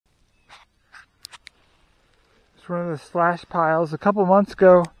one of the slash piles. A couple months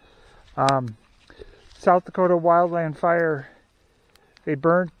ago, South Dakota wildland fire, they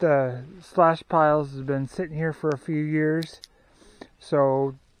burnt the slash piles. Has been sitting here for a few years,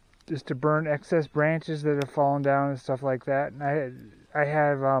 so just to burn excess branches that have fallen down and stuff like that. And I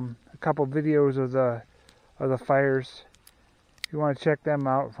have a couple videos of the fires if you want to check them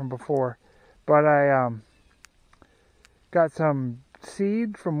out from before. But I got some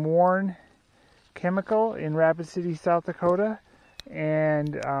seed from Warne Chemical in Rapid City, South Dakota,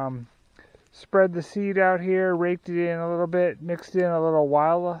 and spread the seed out here, raked it in a little bit, mixed in a little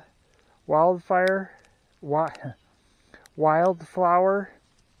wildflower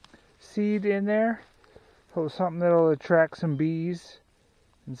seed in there, so something that'll attract some bees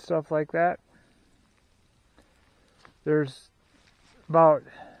and stuff like that. There's about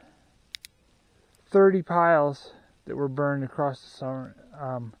 30 piles that were burned across the summer,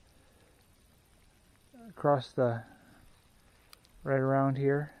 right around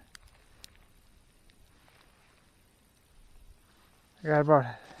here. I got about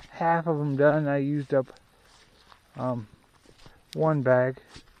half of them done. I used up one bag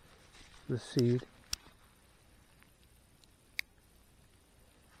of the seed.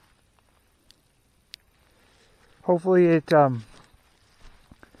 Hopefully it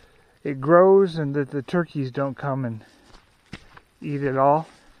grows and that the turkeys don't come and eat it all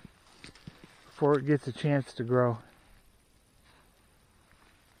before it gets a chance to grow.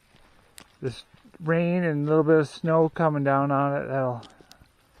 This rain and a little bit of snow coming down on it,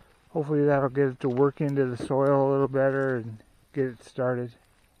 hopefully that'll get it to work into the soil a little better and get it started.